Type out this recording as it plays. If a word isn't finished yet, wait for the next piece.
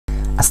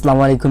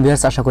আসসালামু আলাইকুম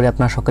ভিউয়ার্স, আশা করি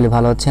আপনারা সকলে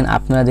ভালো আছেন।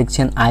 আপনারা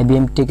দেখছেন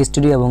আইবিএম টেক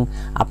স্টুডিও এবং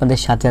আপনাদের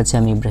সাথে আছে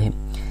আমি ইব্রাহিম।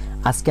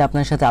 আজকে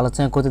আপনার সাথে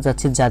আলোচনা করতে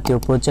যাচ্ছি জাতীয়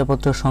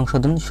পরিচয়পত্র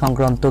সংশোধন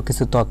সংক্রান্ত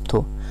কিছু তথ্য।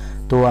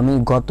 তো আমি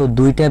গত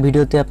দুইটা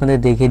ভিডিওতে আপনাদের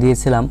দেখিয়ে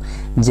দিয়েছিলাম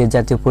যে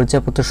জাতীয়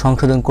পরিচয়পত্র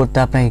সংশোধন করতে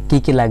আপনাকে কি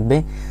কি লাগবে।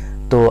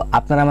 তো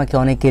আপনারা আমাকে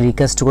অনেকে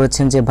রিকোয়েস্ট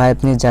করেছেন যে ভাই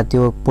আপনি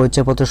জাতীয়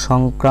পরিচয়পত্র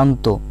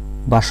সংক্রান্ত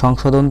বা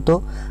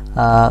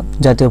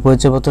জাতীয়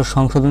পরিচয়পত্র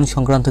সংশোধন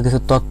সংক্রান্ত কিছু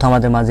তথ্য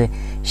আমাদের মাঝে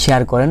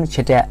শেয়ার করেন,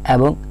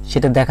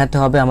 সেটা দেখাতে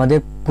হবে আমাদের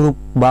প্রুফ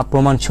বা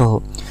প্রমাণ সহ।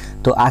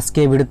 তো আজকে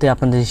এই ভিডিওতে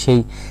আপনাদের সেই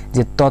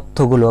যে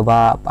তথ্যগুলো বা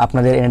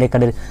আপনাদের এনআইডি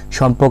কার্ডের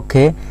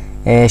সম্পর্কে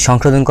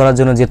সংশোধন করার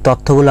জন্য যে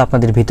তথ্যগুলো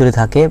আপনাদের ভিতরে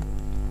থাকে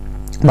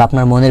বা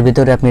আপনার মনের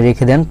ভিতরে আপনি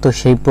রেখে দেন, তো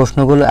সেই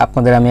প্রশ্নগুলো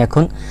আপনাদের আমি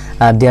এখন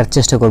দেওয়ার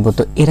চেষ্টা করব।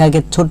 তো এর আগে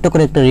ছোট্ট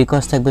করে একটা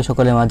রিকোয়েস্ট থাকবে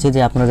সকলের মাঝে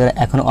যে আপনারা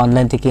এখন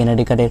অনলাইন থেকে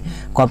এনআইডি কার্ডের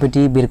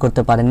কপিটি বের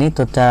করতে পারেননি,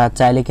 তো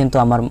চাইলে কিন্তু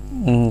আমার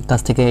কাছ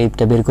থেকে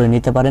এটা বের করে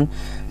নিতে পারেন।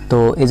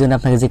 তো এই জন্য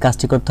আপনাকে যে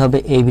কাজটি করতে হবে,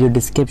 এই ভিডিও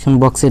ডিসক্রিপশন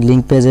বক্সের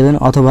লিঙ্ক পেয়ে যাবেন,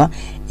 অথবা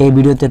এই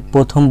ভিডিওতে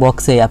প্রথম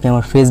বক্সে আপনি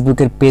আমার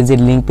ফেসবুকের পেজের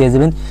লিঙ্ক পেয়ে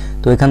যাবেন।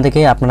 তো এখান থেকে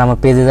আপনারা আমার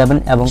পেজে যাবেন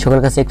এবং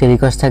সকলের কাছে একটা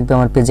রিকোয়েস্ট থাকবে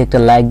আমার পেজে একটা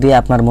লাইক দিয়ে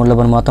আপনার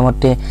মূল্যবান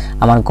মতামতটি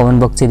আমার কমেন্ট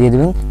বক্সে দিয়ে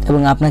দেবেন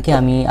এবং আপনাকে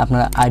আমি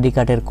আপনার আইডি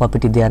কার্ডের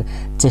কপিটি দেওয়ার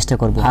চেষ্টা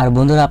করব। আর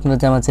বন্ধুরা, আপনারা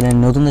যে আমার চ্যানেলে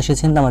নতুন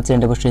এসেছেন তো আমার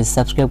চ্যানেলটা অবশ্যই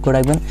সাবস্ক্রাইব করে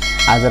রাখবেন,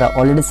 আর যারা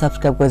অলরেডি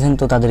সাবস্ক্রাইব করেছেন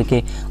তো তাদেরকে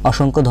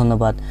অসংখ্য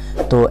ধন্যবাদ।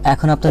 তো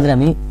এখন আপনাদের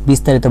আমি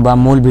বিস্তারিত বা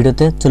মূল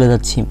ভিডিওতে চলে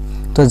যাচ্ছি।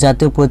 তো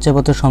জাতীয়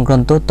পরিচয়পত্র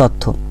সংক্রান্ত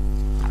তথ্য।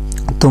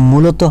 তো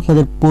মূলত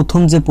আপনাদের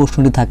প্রথম যে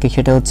প্রশ্নটি থাকে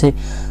সেটা হচ্ছে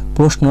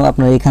প্রশ্ন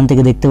আপনারা এখান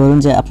থেকে দেখতে পাবেন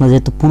যে আপনারা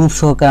যেহেতু প্রুফ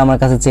সহকারে আমার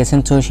কাছে চেয়েছেন,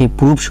 তো সেই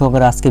প্রুফ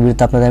সহকারে আজকে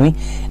ভিডিওতে আপনাদের আমি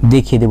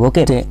দেখিয়ে দেবো।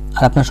 ওকে,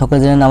 আর আপনারা সকলে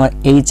জানেন আমার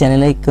এই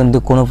চ্যানেলে কিন্তু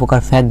কোনো প্রকার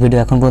ফ্যাক্ট ভিডিও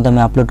এখন পর্যন্ত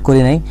আমি আপলোড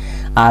করি নাই,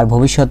 আর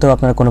ভবিষ্যতেও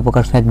আপনারা কোনো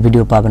প্রকার ফ্যাক্ট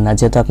ভিডিও পাবেন না,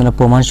 যেহেতু আপনারা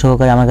প্রমাণ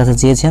সহকারে আমার কাছে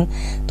চেয়েছেন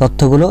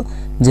তথ্যগুলো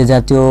যে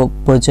জাতীয়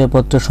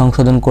পরিচয়পত্র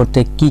সংশোধন করতে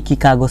কি কি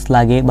কাগজ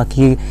লাগে বা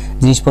কী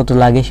জিনিসপত্র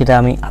লাগে সেটা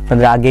আমি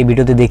আপনাদের আগে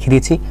ভিডিওতে দেখিয়ে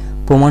দিয়েছি।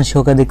 প্রমাণ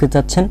সহকারে দেখতে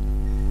চাচ্ছেন,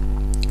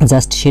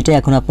 জাস্ট সেটা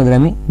এখন আপনাদের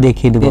আমি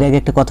দেখিয়ে দেবো। এর আগে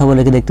একটা কথা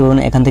বলে দেখতে পাবেন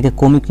এখান থেকে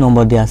কমিক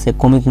নম্বর দেওয়া আছে,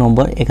 কমিক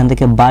নম্বর এখান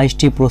থেকে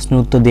 22টি প্রশ্নের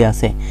উত্তর দেওয়া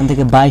আছে, এখান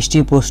থেকে 22টি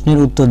প্রশ্নের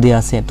উত্তর দেওয়া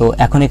আছে। তো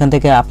এখন এখান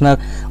থেকে আপনার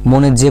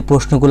মনে যে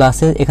প্রশ্নগুলো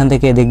আছে এখান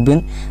থেকে দেখবেন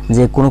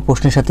যে কোনো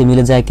প্রশ্নের সাথে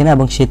মিলে যায় কিনা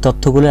এবং সেই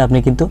তথ্যগুলো আপনি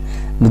কিন্তু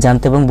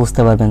জানতে এবং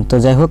বুঝতে পারবেন। তো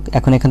যাই হোক,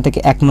 এখন এখান থেকে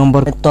 1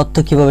 নম্বর তথ্য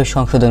কিভাবে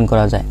সংশোধন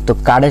করা যায়। তো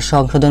কার্ডের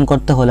সংশোধন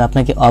করতে হলে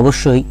আপনাকে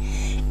অবশ্যই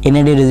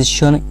এনআইডি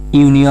রেজিস্ট্রেশন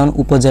ইউনিয়ন,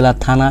 উপজেলা,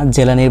 থানা,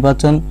 জেলা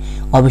নির্বাচন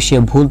অফিসে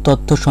ভুল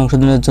তথ্য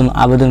সংশোধনের জন্য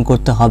আবেদন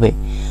করতে হবে।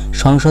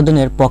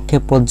 সংশোধনের পক্ষে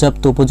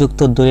পর্যাপ্ত উপযুক্ত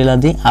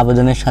দলিলাদি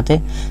আবেদনের সাথে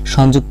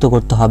সংযুক্ত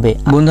করতে হবে।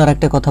 বন্ধু, আর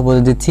একটা কথা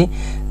বলে দিচ্ছি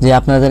যে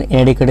আপনাদের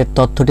এনআইডি কার্ডের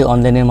তথ্যটি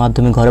অনলাইনের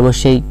মাধ্যমে ঘরে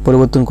বসেই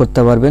পরিবর্তন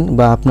করতে পারবেন,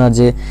 বা আপনার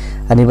যে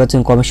নির্বাচন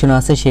কমিশন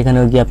আছে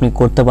সেখানেও গিয়ে আপনি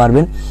করতে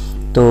পারবেন।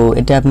 তো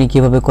এটা আপনি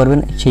কিভাবে করবেন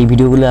সেই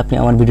ভিডিওগুলো আপনি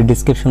আমার ভিডিও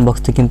ডিসক্রিপশন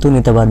বক্স থেকে কিন্তু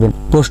নিতে পারবেন।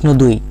 প্রশ্ন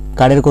 2,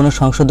 কার্ডের কোনো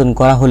সংশোধন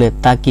করা হলে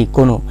তা কি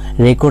কোনো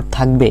রেকর্ড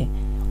থাকবে?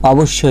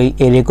 অবশ্যই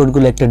এই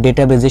রেকর্ডগুলো একটা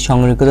ডেটাবেজে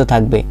সংরক্ষিত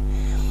থাকবে।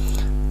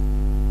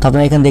 তো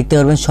আপনারা এখানে দেখতে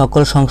পারবেন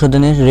সকল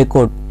সংশোধনের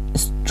রেকর্ড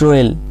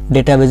স্টোরেল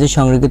ডেটাবেজে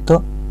সংরক্ষিত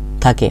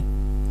থাকে।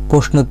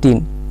 প্রশ্ন 3,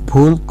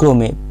 ভুল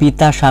ক্রমে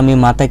পিতা, স্বামী,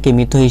 মাতাকে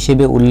মৃত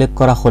হিসেবে উল্লেখ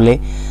করা হলে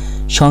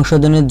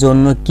সংশোধনের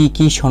জন্য কি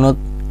কি সনদ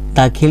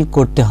দাখিল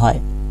করতে হয়?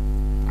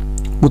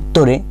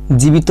 উত্তরে,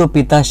 জীবিত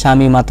পিতা,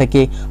 স্বামী,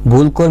 মাতাকে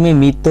ভুলক্রমে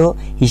মৃত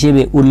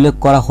হিসেবে উল্লেখ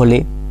করা হলে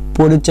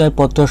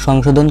পরিচয়পত্র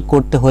সংশোধন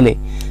করতে হলে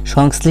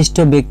সংশ্লিষ্ট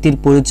ব্যক্তির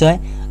পরিচয়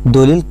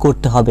দলিল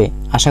করতে হবে।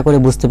 আশা করে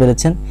বুঝতে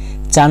পেরেছেন।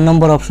 4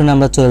 নম্বর অপশনে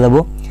আমরা চলে যাব।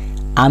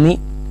 আমি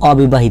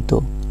অবিবাহিত,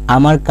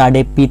 আমার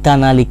কার্ডে পিতা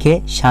না লিখে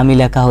স্বামী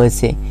লেখা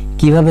হয়েছে,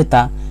 কিভাবে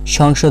তা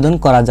সংশোধন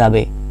করা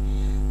যাবে?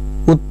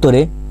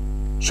 উত্তরে,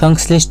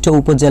 সংশ্লিষ্ট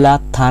উপজেলা,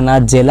 থানা,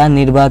 জেলা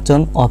নির্বাচন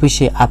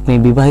অফিসে আপনি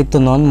বিবাহিত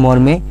নন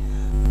মর্মে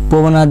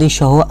প্রমাণাদি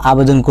সহ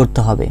আবেদন করতে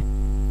হবে,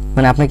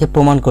 মানে আপনাকে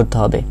প্রমাণ করতে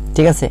হবে।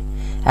 ঠিক আছে।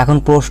 এখন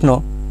প্রশ্ন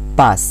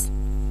 5,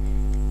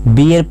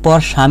 বিয়ের পর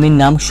স্বামীর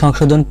নাম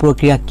সংশোধন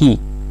প্রক্রিয়া কি?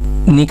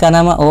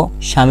 নিকানামা ও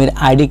স্বামীর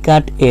আইডি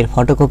কার্ড এর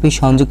ফটোকপি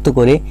সংযুক্ত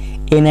করে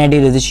এনআইডি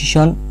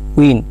রেজিস্ট্রেশন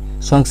উইন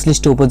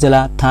সংশ্লিষ্ট উপজেলা,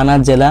 থানা,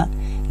 জেলা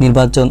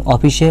নির্বাচন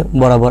অফিসে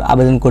বরাবর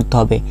আবেদন করতে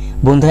হবে।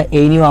 বন্ধুরা,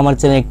 এই নিয়েও আমার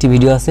চ্যানেলে একটি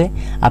ভিডিও আছে,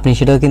 আপনি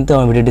সেটাও কিন্তু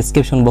আমার ভিডিও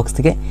ডিসক্রিপশন বক্স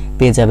থেকে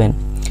পেয়ে যাবেন।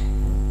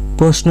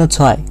 প্রশ্ন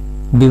 6,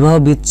 বিবাহ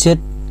বিচ্ছেদ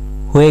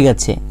হয়ে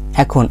গেছে,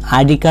 এখন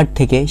আইডি কার্ড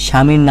থেকে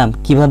স্বামীর নাম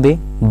কিভাবে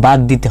বাদ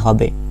দিতে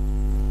হবে?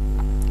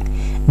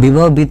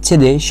 বিবাহ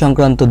বিচ্ছেদে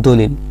সংক্রান্ত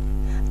দলিল,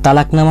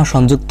 তালাকনামা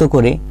সংযুক্ত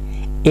করে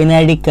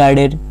এনআইডি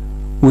কার্ডের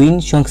উইন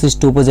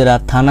সংশ্লিষ্ট উপজেলা,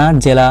 থানা,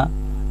 জেলা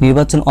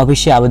নির্বাচন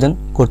অফিসে আবেদন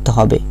করতে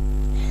হবে।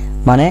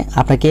 মানে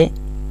আপনাকে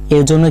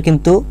এর জন্য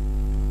কিন্তু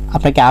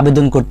আপনাকে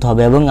আবেদন করতে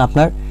হবে এবং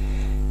আপনার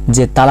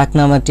যে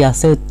তালাকনামাটি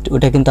আছে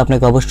ওটা কিন্তু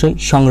আপনাকে অবশ্যই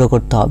সংগ্রহ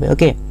করতে হবে।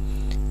 ওকে।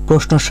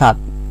 প্রশ্ন 7,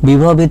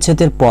 বিবাহ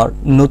বিচ্ছেদের পর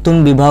নতুন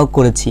বিবাহ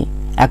করেছি,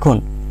 এখন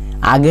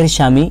আগের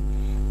স্বামী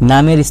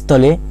নামের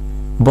স্থলে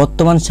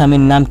বর্তমান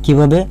স্বামীর নাম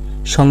কিভাবে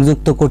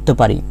সংযুক্ত করতে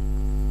পারি?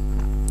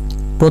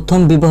 প্রথম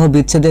বিবাহ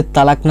বিচ্ছেদের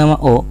তালাকনামা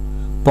ও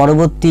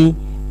পরবর্তী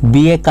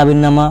বিয়ে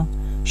কাবিননামা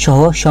সহ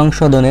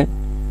সংশোধনের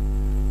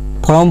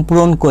ফর্ম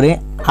পূরণ করে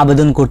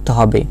আবেদন করতে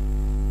হবে।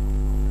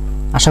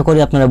 আশা করি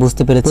আপনারা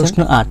বুঝতে পেরেছেন।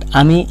 প্রশ্ন 8,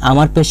 আমি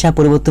আমার পেশা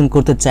পরিবর্তন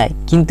করতে চাই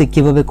কিন্তু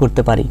কিভাবে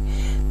করতে পারি?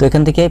 তো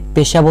এখান থেকে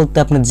পেশা বলতে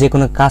আপনার যে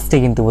কোনো কাজটা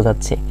কিন্তু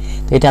বোঝাচ্ছে।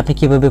 তো এটা আপনি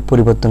কিভাবে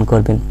পরিবর্তন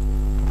করবেন?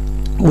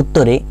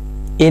 উত্তরে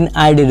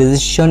এনআইডি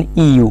রেজিস্ট্রেশন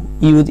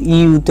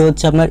ইউতে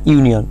হচ্ছে আপনার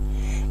ইউনিয়ন,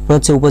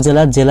 হচ্ছে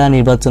উপজেলা জেলা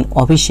নির্বাচন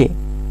অফিসে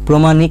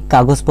প্রমাণিক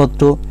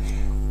কাগজপত্র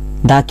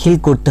দাখিল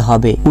করতে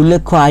হবে।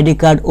 উল্লেখ্য আইডি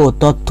কার্ড ও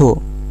তথ্য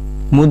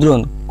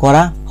মুদ্রণ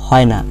করা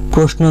হয় না।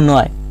 প্রশ্ন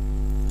 9,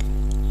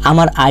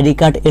 আমার আইডি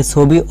কার্ড এর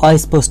ছবি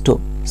অস্পষ্ট,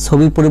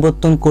 ছবি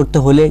পরিবর্তন করতে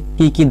হলে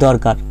কি কি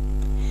দরকার?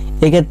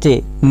 এক্ষেত্রে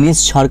নিজ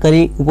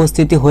সরকারি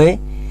উপস্থিতি হয়ে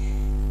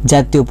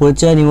জাতীয়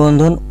পরিচয়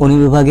নিবন্ধন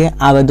অনুবিভাগে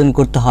আবেদন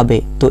করতে হবে।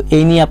 তো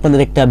এই নিয়ে আপনাদের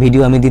একটা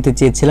ভিডিও আমি দিতে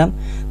চেয়েছিলাম,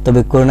 তবে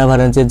করোনা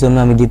ভাইরাসের জন্য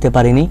আমি দিতে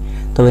পারিনি।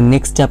 তবে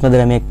নেক্সটে আপনাদের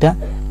আমি একটা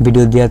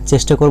ভিডিও দেওয়ার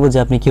চেষ্টা করব যে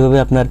আপনি কিভাবে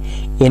আপনার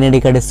এনআইডি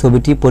কার্ডের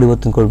ছবিটি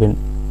পরিবর্তন করবেন।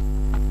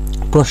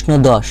 প্রশ্ন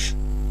 10,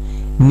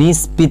 নিজ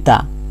পিতা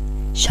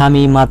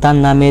স্বামী মাতার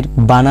নামের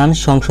বানান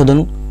সংশোধন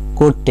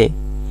করতে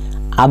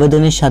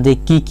আবেদনের সাথে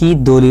কি কি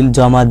দলিল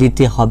জমা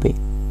দিতে হবে?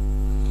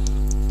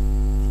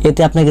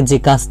 এতে আপনাকে যে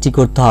কাজটি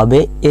করতে হবে,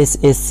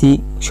 এসএসসি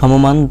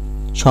সমমান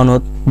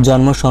সনদ,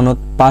 জন্ম সনদ,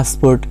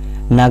 পাসপোর্ট,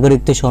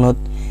 নাগরিকত্ব সনদ,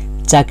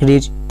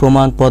 চাকরির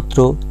প্রমাণপত্র,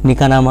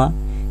 নিকানামা,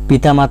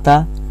 পিতামাতা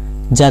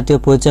জাতীয়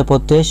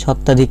পরিচয়পত্রের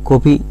সত্ত্বাধিক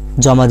কপি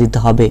জমা দিতে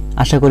হবে।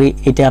 আশা করি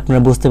এটা আপনারা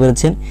বুঝতে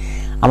পেরেছেন।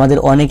 আমাদের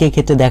অনেকের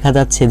ক্ষেত্রে দেখা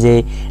যাচ্ছে যে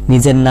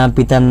নিজের নাম,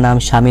 পিতার নাম,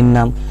 স্বামীর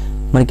নাম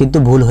মানে কিন্তু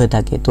ভুল হয়ে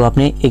থাকে। তো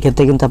আপনি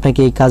এক্ষেত্রে কিন্তু আপনাকে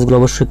এই কাজগুলো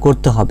অবশ্যই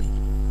করতে হবে।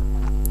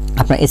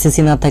 আপনার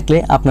এসএসসি না থাকলে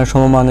আপনার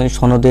সমমানের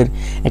সনদের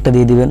একটা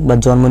দিয়ে দিবেন, বা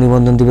জন্ম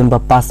নিবন্ধন দিবেন, বা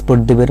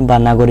পাসপোর্ট দিবেন, বা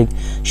নাগরিক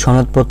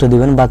সনদপত্র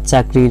দিবেন, বা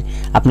চাকরির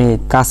আপনি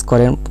কাজ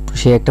করেন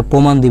সে একটা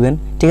প্রমাণ দিবেন,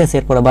 ঠিক আছে।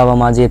 এরপর বাবা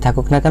মা যে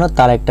থাকুক না কেন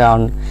তার একটা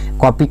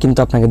কপি কিন্তু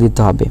আপনাকে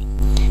দিতে হবে।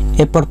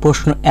 এরপর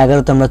প্রশ্ন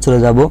 11তে আমরা চলে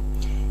যাব।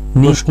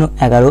 প্রশ্ন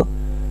 11,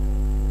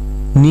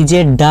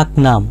 নিজের ডাক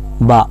নাম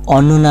বা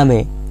অন্য নামে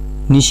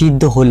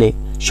নিষিদ্ধ হলে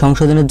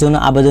সংশোধনের জন্য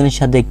আবেদনের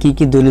সাথে কি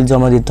কি দলিল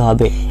জমা দিতে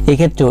হবে?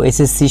 এক্ষেত্রেও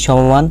এসএসসি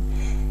সমমান,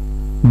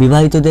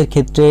 বিবাহিতদের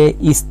ক্ষেত্রে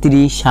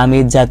স্ত্রী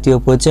স্বামীর জাতীয়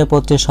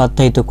পরিচয়পত্রের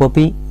সত্যায়িত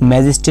কপি,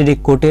 ম্যাজিস্ট্রেট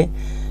কোর্টে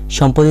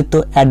সম্পাদিত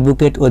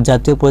অ্যাডভোকেট ও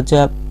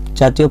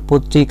জাতীয়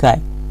পত্রিকায়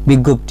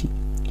বিজ্ঞপ্তি,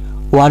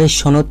 ওয়ারিশ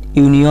সনদ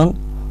ইউনিয়ন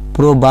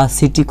প্রো বা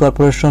সিটি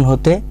কর্পোরেশন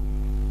হতে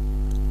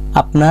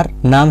আপনার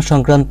নাম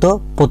সংক্রান্ত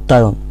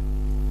প্রত্যয়ন।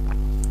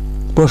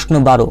 প্রশ্ন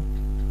 12,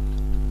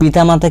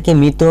 পিতামাতাকে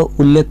মৃত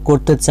উল্লেখ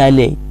করতে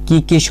চাইলে কি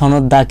কি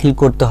সনদ দাখিল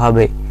করতে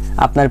হবে?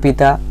 আপনার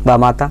পিতা বা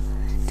মাতা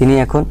তিনি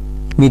এখন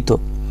মৃত,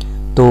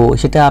 তো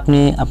সেটা আপনি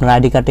আপনার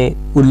আইডি কার্ডে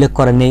উল্লেখ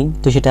করা নেই,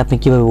 তো সেটা আপনি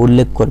কিভাবে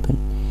উল্লেখ করবেন?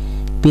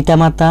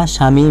 পিতামাতা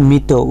স্বামী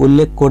মৃত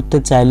উল্লেখ করতে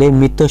চাইলে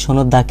মৃত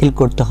সনদ দাখিল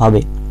করতে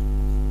হবে।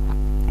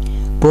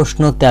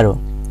 প্রশ্ন 13,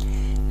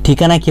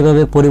 ঠিকানা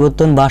কিভাবে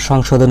পরিবর্তন বা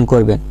সংশোধন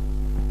করবেন?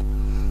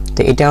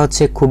 তো এটা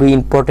হচ্ছে খুবই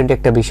ইম্পর্টেন্ট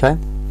একটা বিষয়।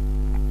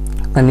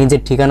 আপনার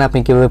নিজের ঠিকানা আপনি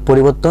কিভাবে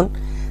পরিবর্তন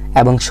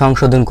এবং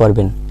সংশোধন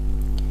করবেন?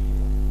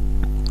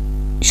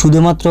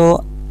 শুধুমাত্র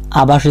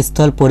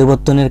আবাসস্থল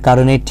পরিবর্তনের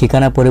কারণে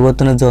ঠিকানা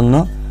পরিবর্তনের জন্য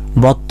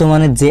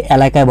বর্তমানে যে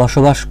এলাকায়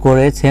বসবাস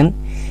করেছেন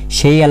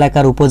সেই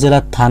এলাকার উপজেলা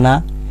থানা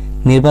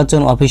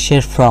নির্বাচন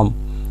অফিসের ফর্ম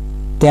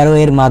 13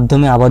 এর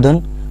মাধ্যমে আবেদন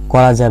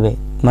করা যাবে,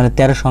 মানে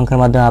 13 সংখ্যার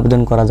মাধ্যমে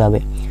আবেদন করা যাবে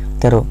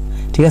 13,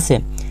 ঠিক আছে।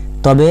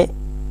 তবে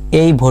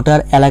এই ভোটার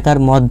এলাকার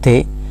মধ্যে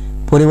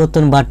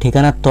পরিবর্তন বা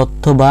ঠিকানার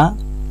তথ্য বা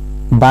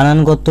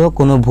বানানগত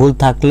কোনো ভুল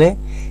থাকলে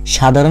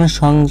সাধারণ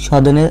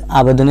সংশোধনের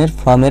আবেদনের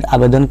ফর্মের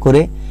আবেদন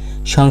করে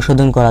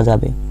সংশোধন করা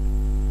যাবে।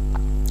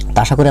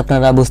 আশা করি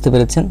আপনারা বুঝতে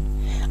পেরেছেন।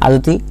 আর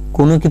যদি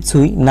কোনো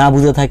কিছুই না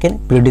বুঝে থাকেন,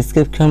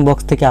 ডিসক্রিপশন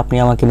বক্স থেকে আপনি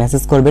আমাকে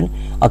মেসেজ করবেন,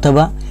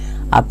 অথবা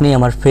আপনি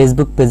আমার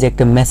ফেসবুক পেজে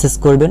একটা মেসেজ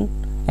করবেন,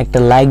 একটা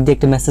লাইক দিয়ে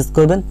একটা মেসেজ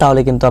করবেন, তাহলে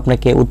কিন্তু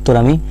আপনাকে উত্তর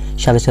আমি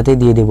সাথে সাথেই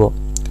দিয়ে দেব।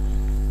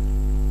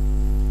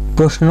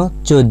 প্রশ্ন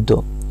 14,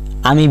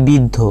 আমি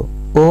বৃদ্ধ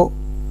ও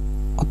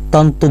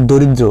অত্যন্ত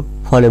দরিদ্র,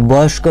 ফলে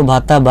বয়স্ক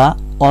ভাতা বা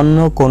অন্য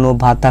কোনো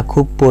ভাতা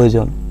খুব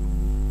প্রয়োজন,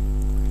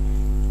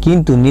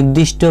 কিন্তু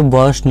নির্দিষ্ট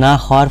বয়স না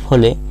হওয়ার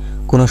ফলে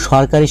কোনো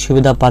সরকারি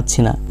সুবিধা পাচ্ছি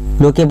না।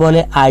 লোকে বলে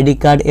আইডি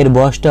কার্ড এর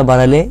বয়সটা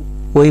বাড়ালে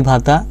ওই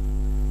ভাতা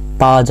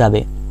পাওয়া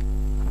যাবে।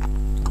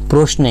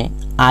 প্রশ্নে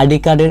আইডি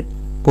কার্ডের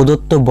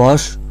প্রদত্ত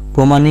বয়স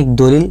প্রমাণিক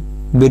দলিল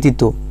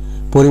ব্যতীত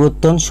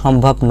পরিবর্তন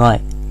সম্ভব নয়।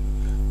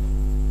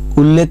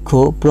 উল্লেখ্য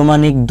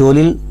প্রমাণিক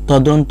দলিল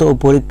তদন্ত ও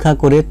পরীক্ষা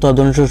করে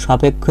তদন্ত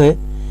সাপেক্ষে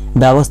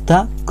ব্যবস্থা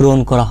গ্রহণ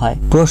করা হয়।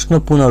 প্রশ্ন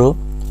 15,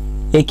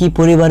 একই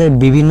পরিবারের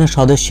বিভিন্ন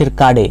সদস্যের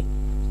কার্ডে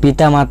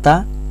পিতামাতা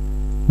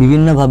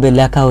বিভিন্নভাবে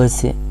লেখা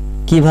হয়েছে,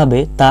 কিভাবে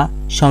তা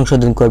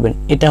সংশোধন করবেন?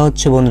 এটা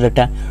হচ্ছে বন্ধুরা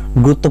একটা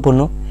গুরুত্বপূর্ণ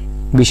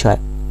বিষয়।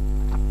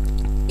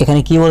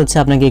 এখানে কি বলেছে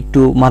আপনাকে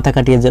একটু মাথা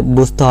কাটিয়ে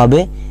বুঝতে হবে।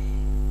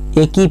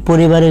 একই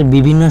পরিবারের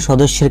বিভিন্ন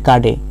সদস্যের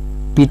কার্ডে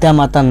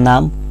পিতামাতার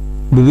নাম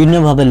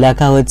বিভিন্নভাবে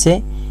লেখা হয়েছে,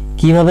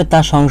 কিভাবে তা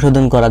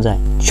সংশোধন করা যায়?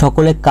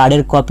 সকলে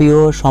কার্ডের কপি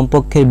ও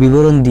সম্পর্কের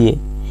বিবরণ দিয়ে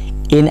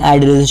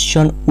এনআইডি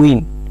রেজিস্ট্রেশন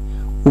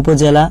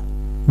উপজেলা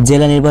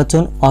জেলা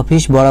নির্বাচন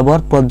অফিস বরাবর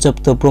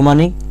পর্যাপ্ত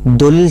প্রমাণিক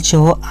দলিল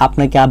সহ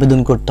আপনাকে আবেদন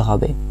করতে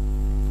হবে।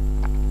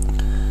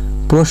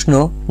 প্রশ্ন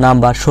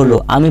নাম্বার 16,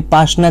 আমি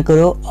পাশ না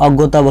করেও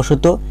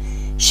অজ্ঞতাবশত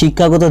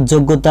শিক্ষাগত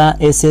যোগ্যতা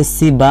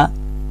এসএসসি বা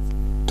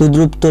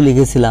তদ্রুপ্ত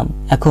লিখেছিলাম,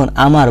 এখন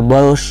আমার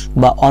বয়স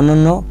বা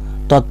অন্যান্য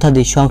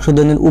তথ্যাদি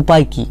সংশোধনের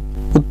উপায় কি?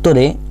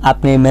 উত্তরে,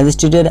 আপনি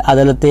ম্যাজিস্ট্রেটের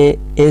আদালতে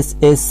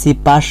এসএসসি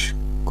পাশ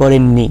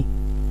করেননি,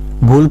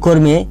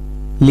 ভুলকর্মে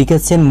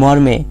লিখেছেন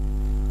মর্মে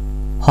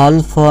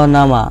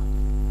হলফনামা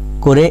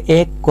করে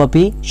এক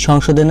কপি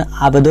সংশোধন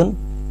আবেদন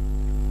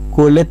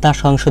করলে তা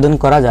সংশোধন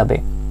করা যাবে।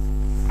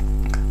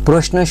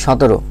 প্রশ্ন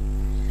 17,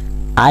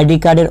 আইডি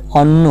কার্ডের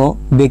অন্য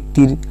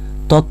ব্যক্তির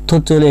তথ্য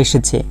চলে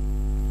এসেছে,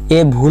 এ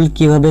ভুল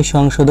কিভাবে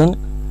সংশোধন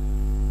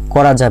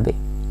করা যাবে?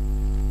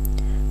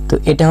 তো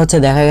এটা হচ্ছে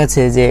দেখা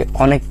গেছে যে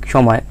অনেক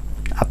সময়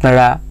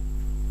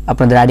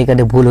আপনাদের আইডি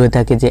কার্ডে ভুল হয়ে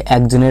থাকে যে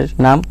একজনের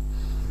নাম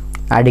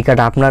আইডি কার্ড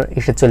আপনার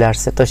এসে চলে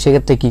আসছে, তো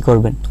সেক্ষেত্রে কি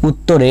করবেন?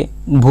 উত্তরে,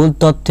 ভুল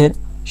তথ্যের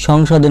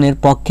সংশোধনের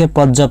পক্ষে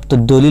পর্যাপ্ত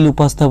দলিল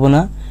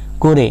উপস্থাপনা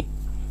করে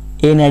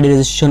এনআইডি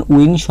রেজিস্ট্রেশন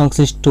উইং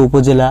সংশ্লিষ্ট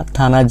উপজেলা,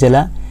 থানা,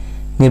 জেলা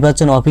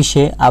নির্বাচন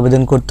অফিসে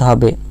আবেদন করতে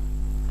হবে।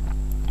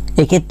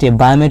 এক্ষেত্রে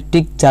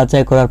বায়োমেট্রিক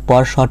যাচাই করার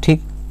পর সঠিক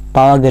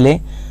পাওয়া গেলে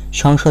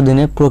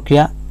সংশোধনের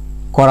প্রক্রিয়া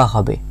করা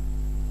হবে।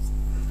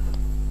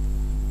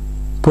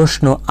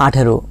 প্রশ্ন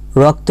 18,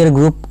 রক্তের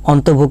গ্রুপ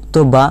অন্তর্ভুক্ত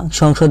বা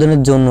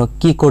সংশোধনের জন্য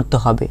কি করতে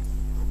হবে?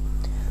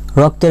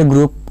 রক্তের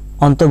গ্রুপ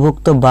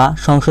অন্তর্ভুক্ত বা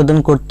সংশোধন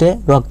করতে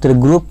রক্তের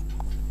গ্রুপ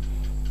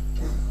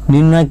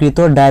নির্ণয়কৃত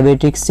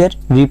ডায়াবেটিক্সের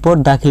রিপোর্ট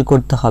দাখিল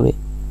করতে হবে।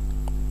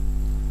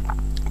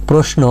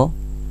 প্রশ্ন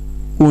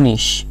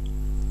 19,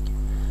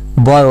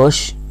 বয়স,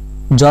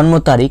 জন্ম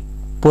তারিখ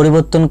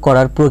পরিবর্তন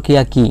করার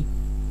প্রক্রিয়া কি?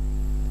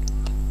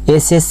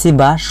 এসএসসি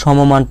বা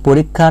সমমান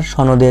পরীক্ষার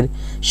সনদের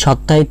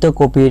সত্যায়িত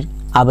কপির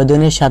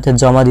আবেদনের সাথে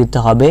জমা দিতে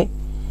হবে।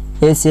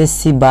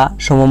 এসএসসি বা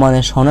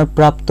সমমানের সনদ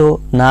প্রাপ্ত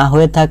না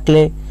হয়ে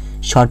থাকলে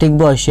সঠিক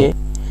বয়সে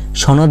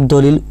সনদ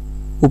দলিল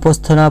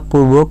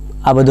উপস্থাপনাপূর্বক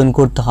আবেদন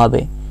করতে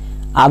হবে।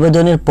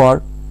 আবেদনের পর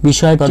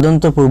বিষয়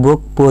তদন্তপূর্বক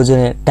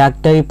প্রয়োজনে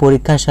ডাক্তারি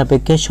পরীক্ষা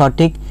সাপেক্ষে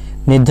সঠিক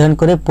নির্ধারণ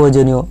করে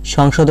প্রয়োজনীয়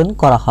সংশোধন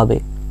করা হবে।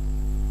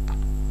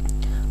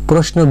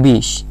 প্রশ্ন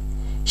 20,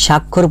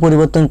 স্বাক্ষর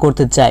পরিবর্তন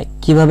করতে চাই,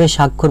 কিভাবে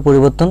স্বাক্ষর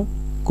পরিবর্তন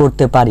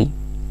করতে পারি?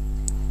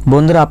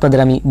 বন্ধুরা, আপনাদের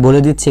আমি বলে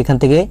দিচ্ছি এখান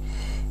থেকে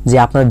যে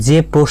আপনার যে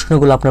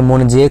প্রশ্নগুলো আপনার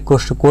মনে যে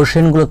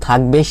কোশ্চেনগুলো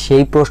থাকবে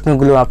সেই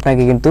প্রশ্নগুলো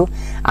আপনাকে কিন্তু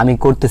আমি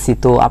করতেছি।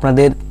 তো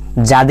আপনাদের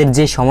যাদের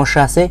যে সমস্যা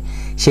আছে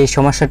সেই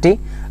সমস্যাটি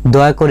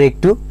দয়া করে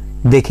একটু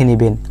দেখে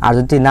নেবেন, আর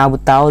যদি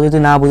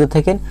না বুঝে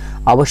থাকেন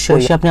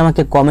অবশ্যই আপনি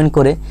আমাকে কমেন্ট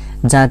করে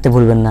জানাতে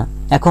ভুলবেন না।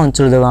 এখন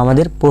চলে যাব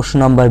আমাদের প্রশ্ন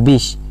নম্বর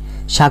 20,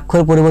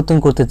 স্বাক্ষর পরিবর্তন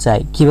করতে চাই,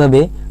 কিভাবে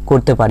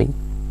করতে পারি?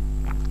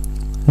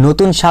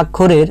 নতুন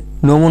স্বাক্ষরের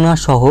নমুনা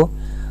সহ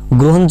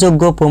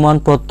গ্রহণযোগ্য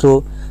প্রমাণপত্র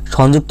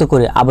সংযুক্ত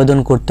করে আবেদন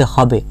করতে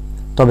হবে,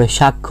 তবে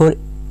স্বাক্ষর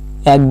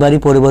একবারই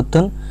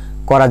পরিবর্তন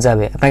করা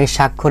যাবে। আপনাকে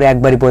স্বাক্ষর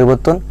একবারই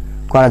পরিবর্তন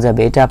করা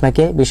যাবে, এটা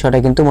আপনাকে বিষয়টা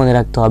কিন্তু মনে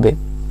রাখতে হবে।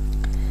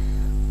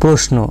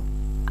 প্রশ্ন,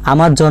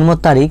 আমার জন্ম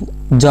তারিখ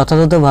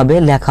যথাযথভাবে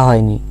লেখা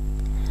হয়নি,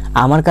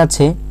 আমার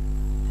কাছে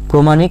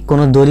প্রমাণিক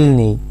কোনো দলিল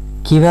নেই,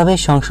 কিভাবে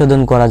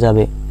সংশোধন করা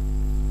যাবে?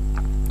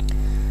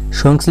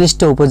 সংশ্লিষ্ট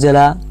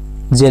উপজেলা,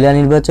 জেলা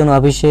নির্বাচন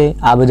অফিসে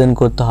আবেদন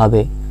করতে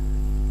হবে,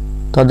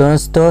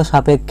 তদন্ত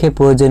সাপেক্ষে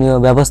প্রয়োজনীয়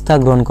ব্যবস্থা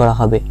গ্রহণ করা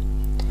হবে।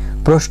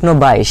 প্রশ্ন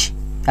 22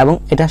 এবং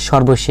এটা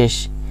সর্বশেষ,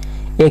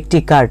 একটি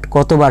কার্ড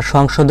কতবার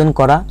সংশোধন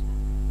করা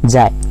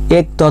যায়?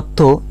 এক তথ্য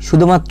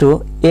শুধুমাত্র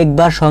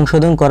একবার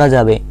সংশোধন করা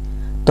যাবে,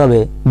 তবে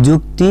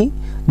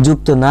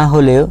যুক্ত না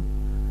হলেও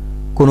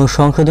কোনো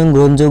সংশোধন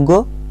গ্রহণযোগ্য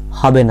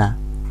হবে না।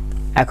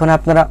 এখন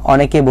আপনারা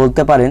অনেকে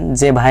বলতে পারেন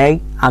যে ভাই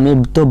আমি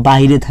তো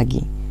বাইরে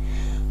থাকি,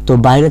 তো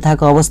বাইরে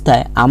থাকা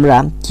অবস্থায় আমরা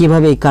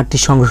কিভাবে এই কার্ডটি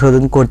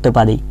সংশোধন করতে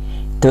পারি?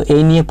 তো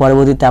এই নিয়ে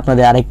পরবর্তীতে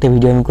আপনাদের আরেকটা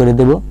ভিডিও আমি করে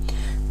দেব।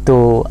 তো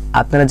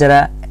আপনারা যারা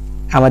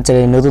আমার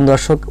চ্যানেলে নতুন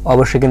দর্শক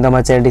অবশ্যই কিন্তু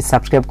আমার চ্যানেলটি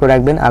সাবস্ক্রাইব করে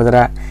রাখবেন, আর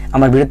যারা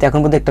আমার ভিডিওতে এখন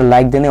পর্যন্ত একটা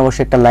লাইক দেন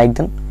অবশ্যই একটা লাইক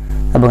দেন,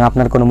 এবং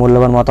আপনার কোনো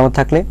মূল্যবান মতামত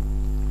থাকলে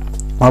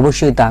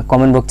অবশ্যই তা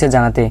কমেন্ট বক্সে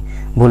জানাতে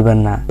ভুলবেন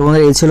না।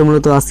 তোমাদের এই ছিল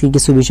মূলত আজকে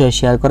কিছু বিষয়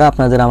শেয়ার করা।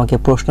 আপনাদের আমাকে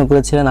প্রশ্ন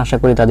করেছিলেন, আশা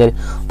করি তাদের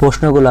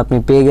প্রশ্নগুলো আপনি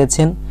পেয়ে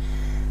গেছেন।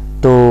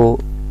 তো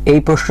এই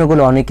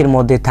প্রশ্নগুলো অনেকের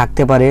মধ্যে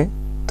থাকতে পারে,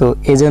 তো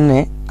এজন্যে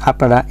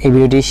আপনারা এই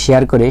ভিডিওটি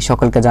শেয়ার করে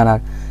সকলকে জানার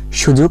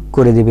সুযোগ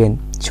করে দিবেন।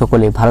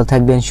 সকলে ভালো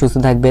থাকবেন, সুস্থ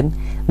থাকবেন,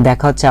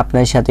 দেখা হচ্ছে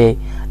আপনার সাথে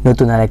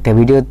নতুন আর একটা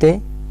ভিডিওতে।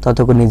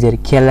 ততক্ষণ নিজের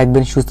খেয়াল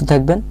রাখবেন, সুস্থ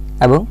থাকবেন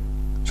এবং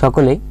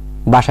সকলেই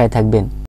বাসায় থাকবেন।